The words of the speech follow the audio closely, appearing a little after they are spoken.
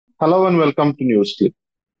Hello and welcome to NewsClick.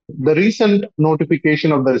 The recent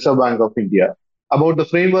notification of the Reserve Bank of India about the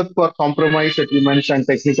framework for compromise settlements and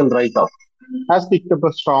technical write-off has picked up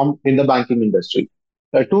a storm in the banking industry.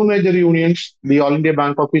 The two major unions, the All India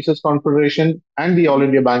Bank Officers Confederation and the All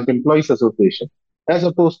India Bank Employees Association, has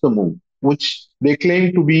opposed the move, which they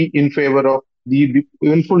claim to be in favor of the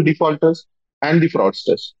willful defaulters and the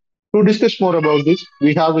fraudsters. To discuss more about this,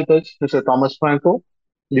 we have with us Mr. Thomas Franco,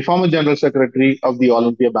 the former General Secretary of the All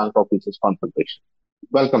India Bank Officers Confederation.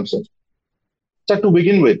 Welcome, sir. So to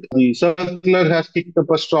begin with, the circular has kicked up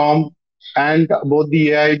a storm, and both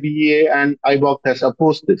the AIBA and IBOC has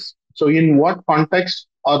opposed this. So, in what context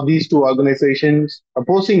are these two organizations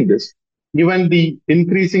opposing this, given the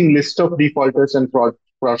increasing list of defaulters and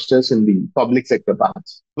fraudsters in the public sector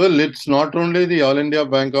banks? Well, it's not only the All India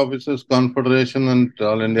Bank Officers Confederation and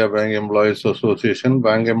All India Bank Employees Association.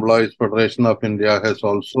 Bank Employees Federation of India has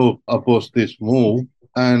also opposed this move,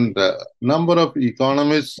 and a number of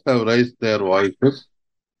economists have raised their voices.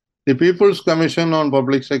 The People's Commission on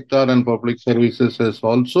Public Sector and Public Services has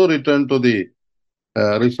also written to the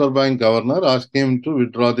Reserve Bank Governor asking him to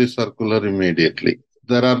withdraw the circular immediately.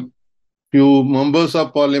 There are few members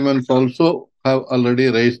of parliament also have already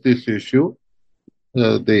raised this issue.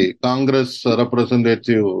 The Congress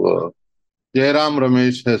representative Jairam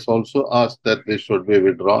Ramesh has also asked that this should be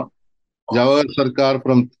withdrawn. Jawahar Sarkar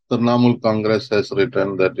from Trinamool Congress has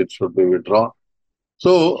written that it should be withdrawn.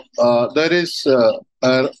 So there is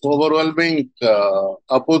an overwhelming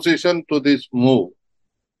opposition to this move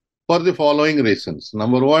for the following reasons.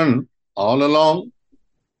 Number one, all along,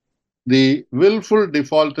 the willful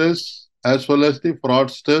defaulters as well as the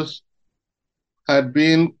fraudsters had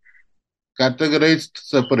been categorized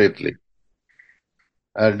separately.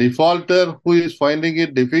 A defaulter who is finding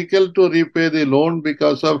it difficult to repay the loan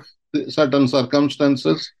because of certain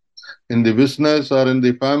circumstances in the business or in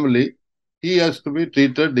the family, he has to be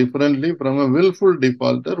treated differently from a willful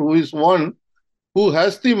defaulter who is one who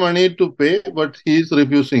has the money to pay but he is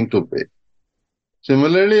refusing to pay.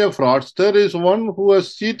 Similarly, a fraudster is one who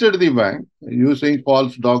has cheated the bank using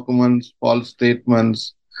false documents, false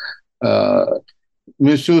statements,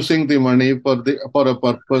 misusing the money for a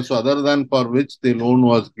purpose other than for which the loan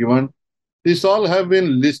was given. These all have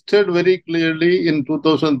been listed very clearly in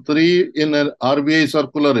 2003 in an RBI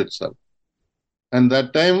circular itself. And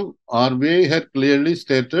that time, RBI had clearly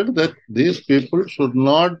stated that these people should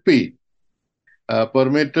not be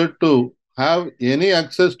permitted to have any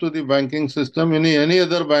access to the banking system in any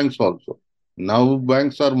other banks also. Now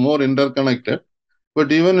banks are more interconnected. But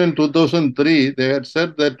even in 2003, they had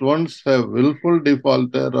said that once a willful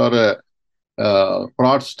defaulter or a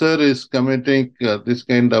fraudster is committing this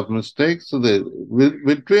kind of mistakes,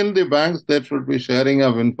 between the banks, there should be sharing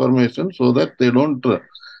of information so that they don't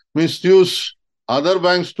misuse other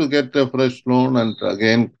banks to get a fresh loan and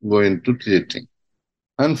again go into cheating.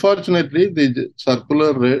 Unfortunately, the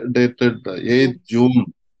circular dated 8th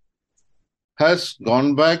June has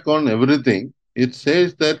gone back on everything. It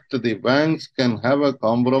says that the banks can have a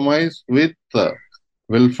compromise with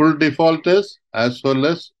willful defaulters as well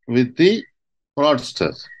as with the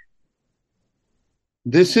fraudsters.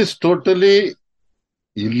 This is totally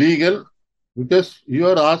illegal because you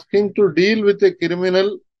are asking to deal with a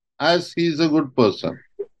criminal as he is a good person.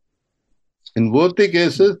 In both the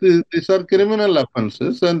cases, these are criminal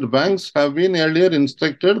offenses, and banks have been earlier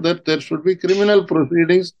instructed that there should be criminal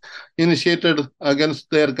proceedings initiated against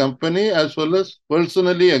their company as well as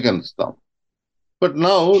personally against them. But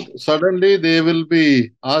now, suddenly, they will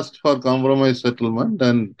be asked for compromise settlement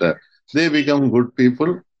and they become good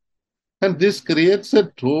people. And this creates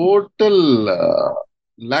a total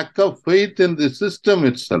lack of faith in the system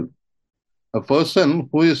itself. A person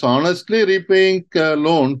who is honestly repaying a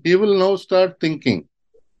loan, he will now start thinking,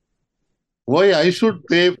 why I should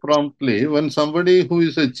pay promptly when somebody who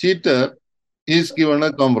is a cheater is given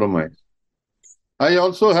a compromise? I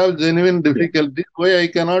also have genuine difficulty. Why I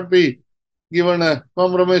cannot be given a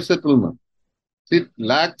compromise settlement? It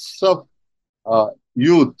lacks of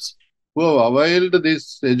youths who have availed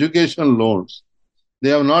these education loans. They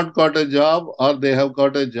have not got a job or they have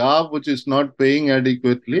got a job which is not paying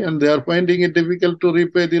adequately and they are finding it difficult to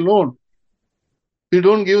repay the loan. We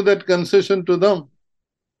don't give that concession to them.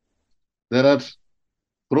 There are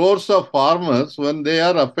crores of farmers when they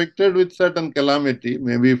are affected with certain calamity,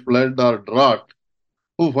 maybe flood or drought,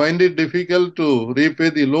 who find it difficult to repay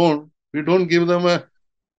the loan. We don't give them a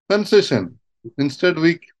concession. Instead,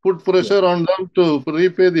 we put pressure on them to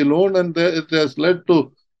repay the loan and it has led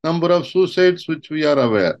to number of suicides which we are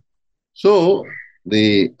aware. So,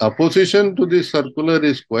 the opposition to this circular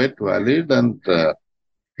is quite valid and the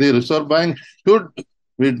Reserve Bank should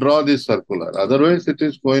withdraw this circular. Otherwise, it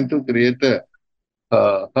is going to create a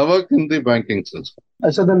havoc in the banking system.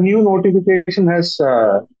 So the new notification has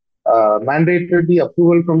mandated the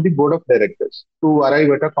approval from the board of directors to arrive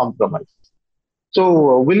at a compromise. So,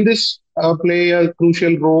 will this play a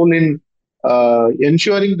crucial role in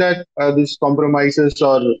ensuring that these compromises,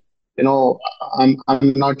 or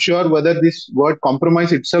I'm not sure whether this word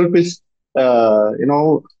compromise itself is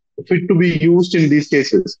fit to be used in these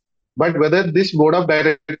cases, but whether this board of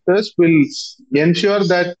directors will ensure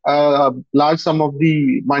that a large sum of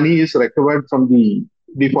the money is recovered from the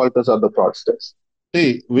defaulters or the fraudsters.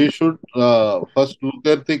 See, we should first look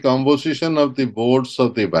at the composition of the boards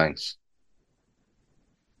of the banks.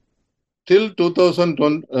 Till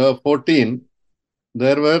 2014,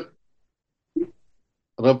 there were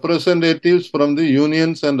representatives from the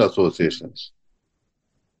unions and associations.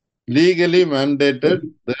 Legally mandated,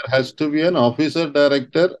 there has to be an officer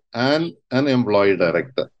director and an employee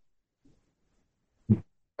director.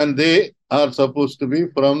 And they are supposed to be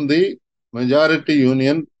from the majority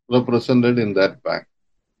union represented in that bank.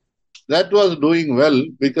 That was doing well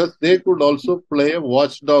because they could also play a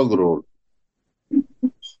watchdog role.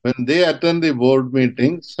 When they attend the board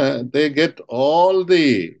meetings, they get all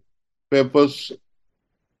the papers,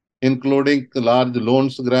 including large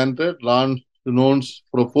loans granted, large loans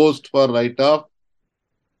proposed for write-off,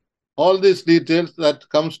 all these details that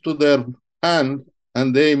comes to their hand,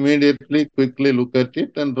 and they immediately quickly look at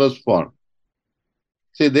it and respond.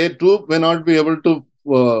 See, they too may not be able to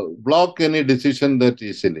block any decision that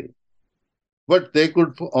easily, but they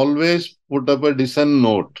could always put up a dissent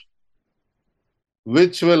note,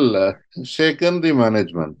 which will shaken the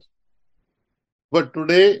management. But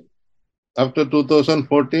today, after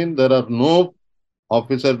 2014, there are no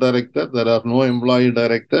officer director, there are no employee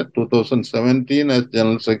director. 2017, as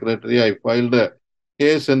General Secretary, I filed a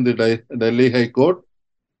case in the Delhi High Court.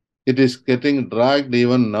 It is getting dragged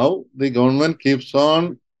even now. The government keeps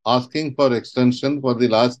on asking for extension for the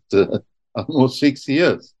last almost 6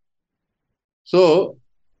 years. So,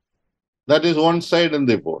 that is one side in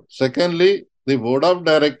the board. Secondly, the board of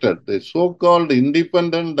directors, the so-called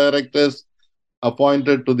independent directors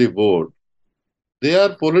appointed to the board, they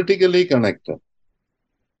are politically connected.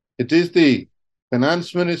 It is the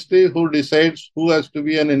finance ministry who decides who has to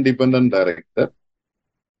be an independent director.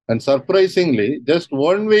 And surprisingly, just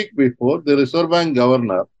 1 week before, the Reserve Bank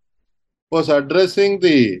governor was addressing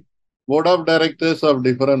the board of directors of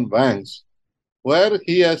different banks, where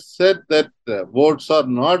he has said that boards are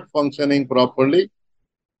not functioning properly.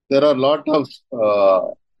 There are a lot of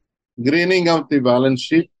greening of the balance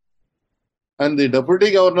sheet. And the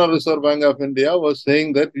Deputy Governor Reserve Bank of India was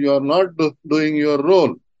saying that you are not doing your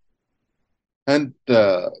role. And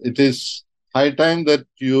it is high time that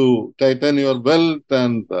you tighten your belt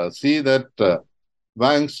and see that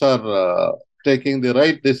banks are taking the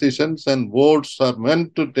right decisions, and boards are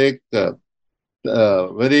meant to take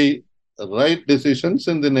very right decisions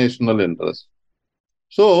in the national interest.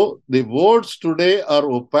 So the boards today are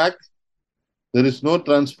opaque. There is no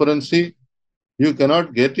transparency. You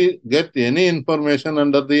cannot get any information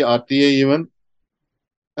under the RTA even.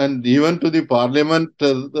 And even to the parliament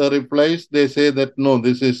replies, they say that no,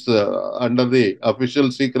 this is under the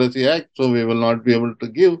Official Secrecy Act, so we will not be able to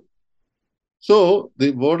give. So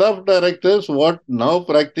the board of directors, what now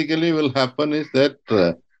practically will happen is that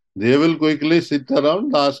they will quickly sit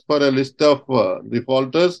around, ask for a list of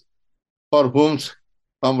defaulters for whom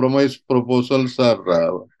compromise proposals are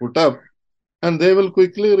put up, and they will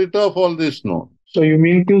quickly write off all this note. So you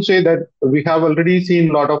mean to say that we have already seen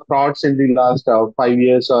a lot of frauds in the last 5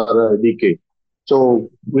 years or a decade. So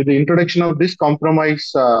with the introduction of this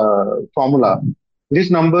compromise formula,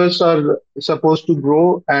 these numbers are supposed to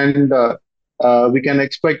grow, and we can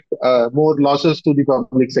expect more losses to the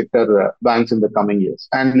public sector banks in the coming years,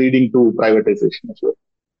 and leading to privatization as well.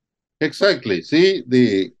 Exactly. See,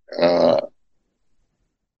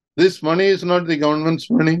 this money is not the government's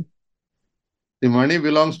money. The money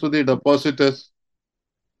belongs to the depositors.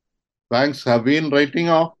 Banks have been writing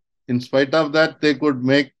off. In spite of that, they could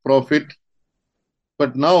make profit.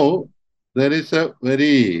 But now, there is a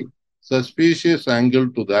very suspicious angle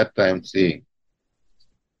to that I am seeing.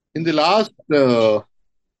 In the last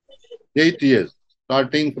 8 years,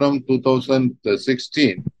 starting from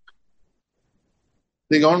 2016,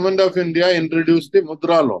 the government of India introduced the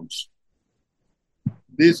Mudra loans.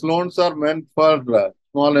 These loans are meant for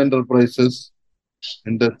small enterprises,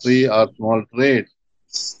 industry, or small trade.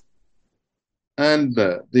 And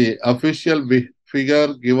the official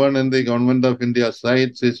figure given in the government of India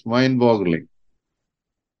sites is mind-boggling.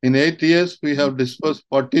 In 8 years, we have disbursed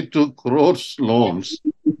 42 crores loans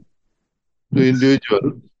to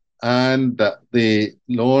individual, and the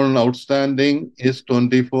loan outstanding is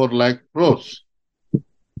 24 lakh crores.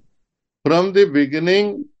 From the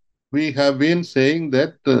beginning, we have been saying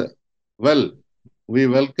that, well, we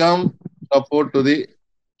welcome support to the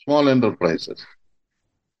small enterprises.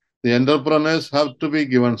 The entrepreneurs have to be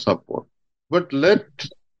given support. But let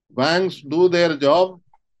banks do their job,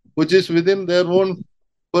 which is within their own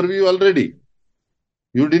purview already.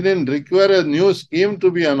 You didn't require a new scheme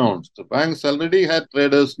to be announced. The banks already had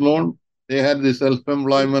traders loan, they had the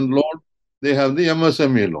self-employment loan, they have the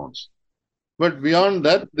MSME loans. But beyond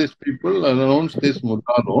that, these people announced this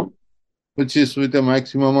Mudra loan, which is with a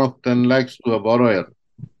maximum of 10 lakhs to a borrower,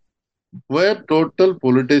 where total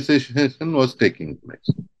politicization was taking place.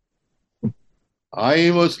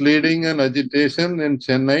 I was leading an agitation in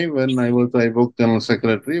Chennai when I was IBOC General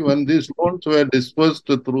Secretary, when these loans were dispersed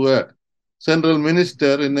through a central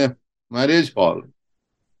minister in a marriage hall.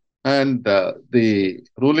 And the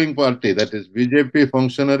ruling party, that is BJP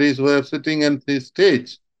functionaries, were sitting at the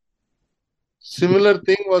stage. Similar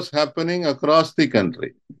thing was happening across the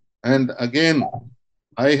country. And again,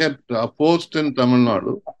 I had opposed in Tamil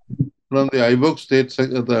Nadu from the IBOC state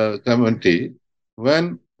the committee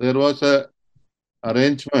when there was a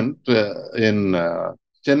arrangement in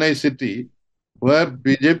Chennai city where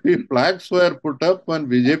BJP flags were put up and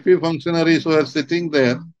BJP functionaries were sitting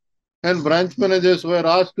there, and branch managers were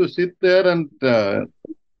asked to sit there and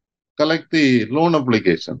collect the loan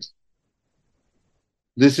applications.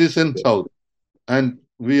 This is in South. And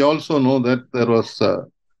we also know that there was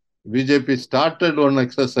BJP started one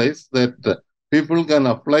exercise that people can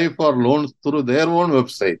apply for loans through their own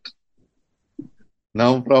website.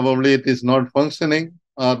 Now probably it is not functioning,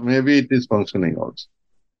 or maybe it is functioning also.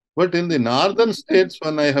 But in the northern states,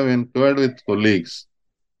 when I have inquired with colleagues,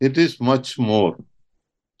 it is much more.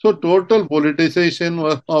 So total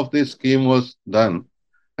politicization of this scheme was done.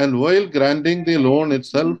 And while granting the loan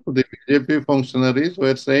itself, the BJP functionaries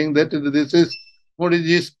were saying that this is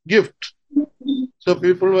Modiji's gift. So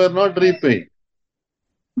people were not repaying.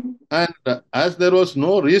 And as there was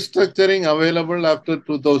no restructuring available after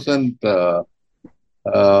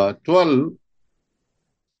 2012,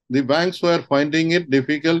 the banks were finding it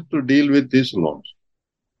difficult to deal with these loans.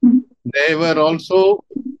 They were also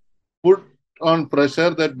put on pressure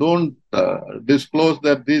that don't disclose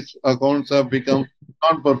that these accounts have become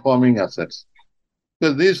non-performing assets.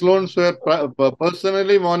 Because these loans were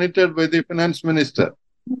personally monitored by the finance minister.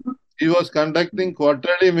 He was conducting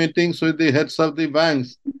quarterly meetings with the heads of the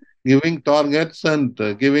banks, giving targets and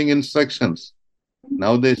giving instructions.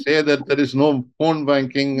 Now they say that there is no phone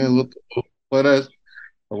banking for us.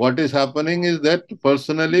 What is happening is that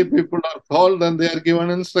personally people are called and they are given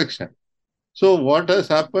instruction. So what has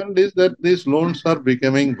happened is that these loans are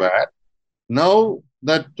becoming bad. Now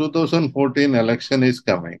that 2014 election is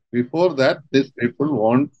coming, before that, these people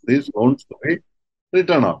want these loans to be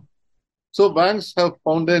written off. So banks have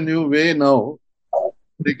found a new way now.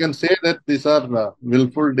 They can say that these are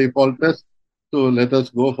willful defaulters, so let us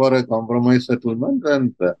go for a compromise settlement,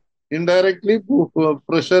 and indirectly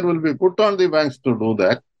pressure will be put on the banks to do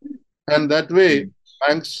that. And that way,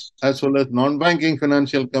 banks as well as non-banking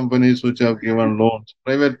financial companies which have given loans,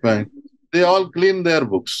 private banks, they all clean their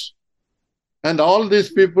books. And all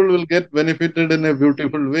these people will get benefited in a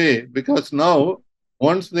beautiful way, because now,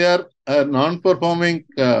 once they are a non-performing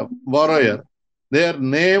borrower, their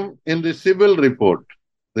name in the CIBIL report,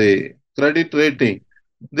 the credit rating,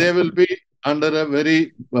 they will be under a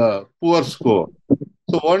very poor score.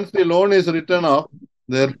 So once the loan is written off,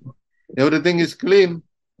 everything is clean,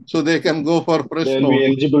 so they can go for fresh They'll loan. be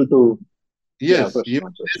eligible to. Yes,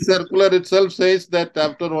 even this circular itself says that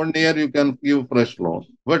after 1 year you can give fresh loan.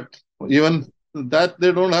 But even that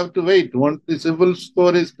they don't have to wait. Once the CIBIL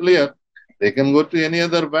score is clear, they can go to any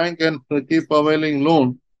other bank and keep availing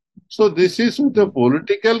loan. So this is with a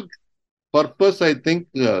political purpose. I think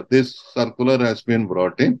this circular has been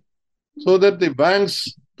brought in, so that the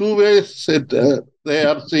banks, two ways they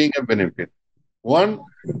are seeing a benefit. One,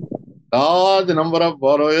 large number of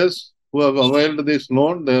borrowers who have availed this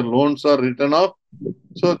loan, their loans are written off.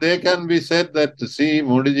 So they can be said that, see,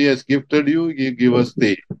 Modi ji has gifted you, you give us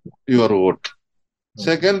your vote.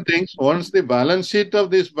 Second thing, once the balance sheet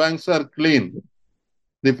of these banks are clean,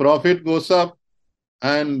 the profit goes up,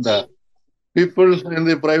 and people in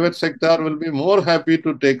the private sector will be more happy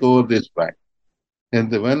to take over this bank. And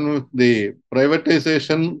when the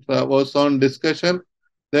privatization was on discussion,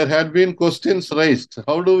 there had been questions raised.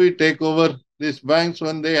 How do we take over these banks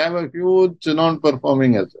when they have a huge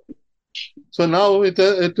non-performing asset? So now it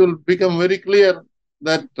will become very clear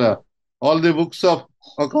that all the books of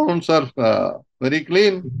accounts are very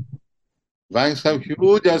clean. Banks have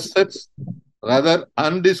huge assets, rather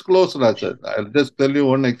undisclosed assets. I'll just tell you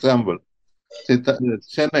one example.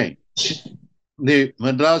 Chennai, the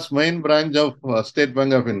Madras main branch of State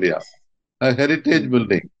Bank of India, a heritage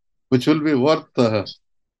building, which will be worth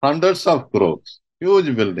hundreds of crores.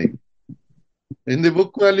 Huge building. In the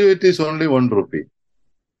book value, it is only 1 rupee.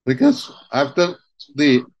 Because after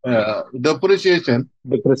the depreciation,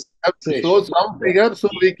 have to show some figure, so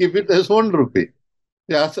we keep it as 1 rupee.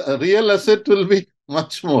 The real asset will be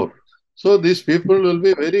much more. So these people will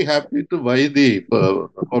be very happy to buy the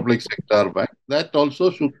public sector bank. That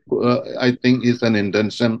also should, I think, is an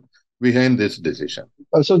intention behind this decision.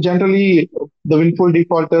 So generally, the willful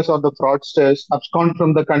defaulters or the fraudsters abscond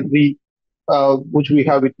from the country, which we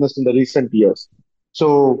have witnessed in the recent years.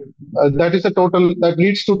 So that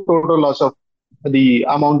leads to total loss of the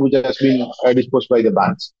amount which has been disposed by the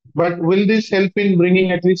banks. But will this help in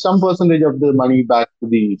bringing at least some percentage of the money back to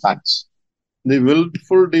the banks? The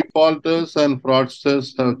willful defaulters and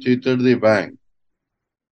fraudsters have cheated the bank.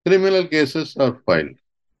 Criminal cases are filed.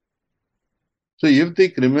 So if the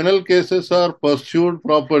criminal cases are pursued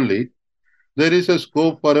properly, there is a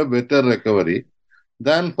scope for a better recovery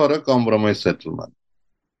than for a compromise settlement.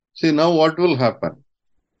 See, now what will happen?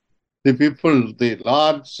 The people, the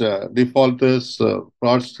large defaulters,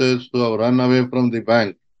 fraudsters who have run away from the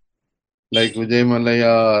bank, like Vijay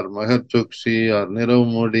Mallya or Meher Chokshi or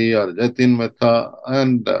Nirav Modi or Jatin Mehta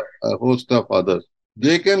and a host of others,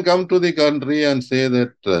 they can come to the country and say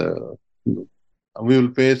that we will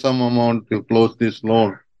pay some amount to close this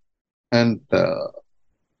loan and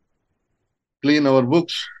clean our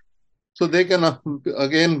books. So they can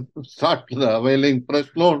again start availing fresh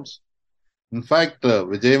loans. In fact,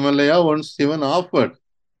 Vijay Mallya once even offered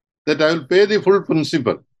that I will pay the full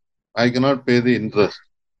principal. I cannot pay the interest.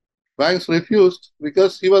 Banks refused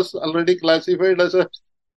because he was already classified as a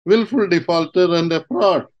willful defaulter and a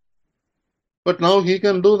fraud. But now he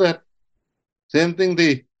can do that. Same thing,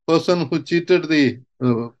 the person who cheated the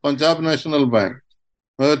Punjab National Bank,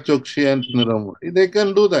 Meher Chokshi and Nirav Modi, they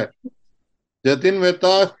can do that. Jatin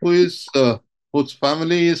Mehta, whose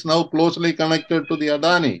family is now closely connected to the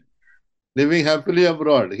Adani, living happily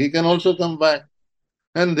abroad, he can also come back.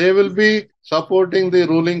 And they will be supporting the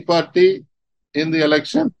ruling party in the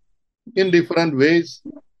election in different ways,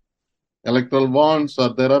 electoral bonds, or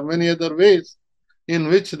there are many other ways in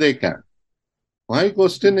which they can. My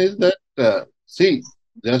question is that,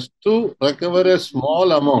 just to recover a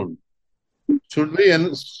small amount, should we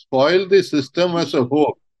spoil the system as a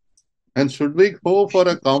whole? And should we go for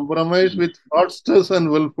a compromise with fraudsters and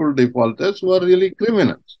willful defaulters who are really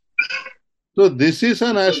criminals? So this is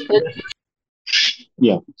an aspect.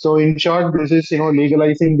 Yeah. So in short, this is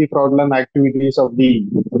legalizing the fraudulent activities of the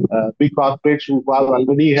big corporates who have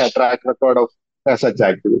already a track record of such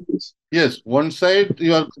activities. Yes, one side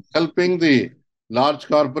you are helping the large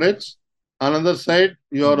corporates, another side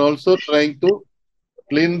you are also trying to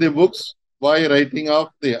clean the books by writing off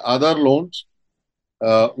the other loans,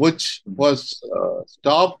 which was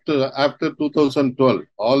stopped after 2012.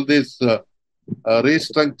 All this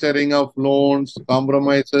restructuring of loans,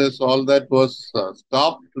 compromises, all that was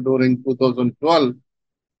stopped during 2012,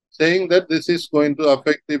 saying that this is going to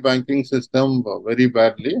affect the banking system very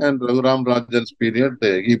badly. And Raghuram Rajan's period,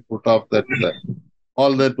 he put off that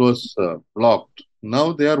all that was blocked.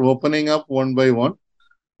 Now they are opening up one by one.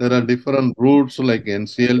 There are different routes like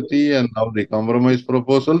NCLT and now the compromise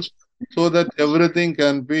proposals, so that everything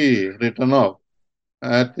can be written off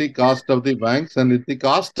at the cost of the banks and at the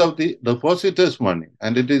cost of the depositors' money.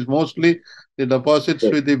 And it is mostly the deposits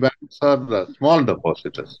with the banks are small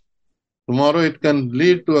depositors. Tomorrow it can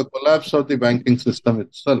lead to a collapse of the banking system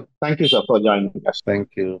itself. Thank you, sir, for joining us. Thank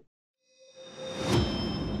you.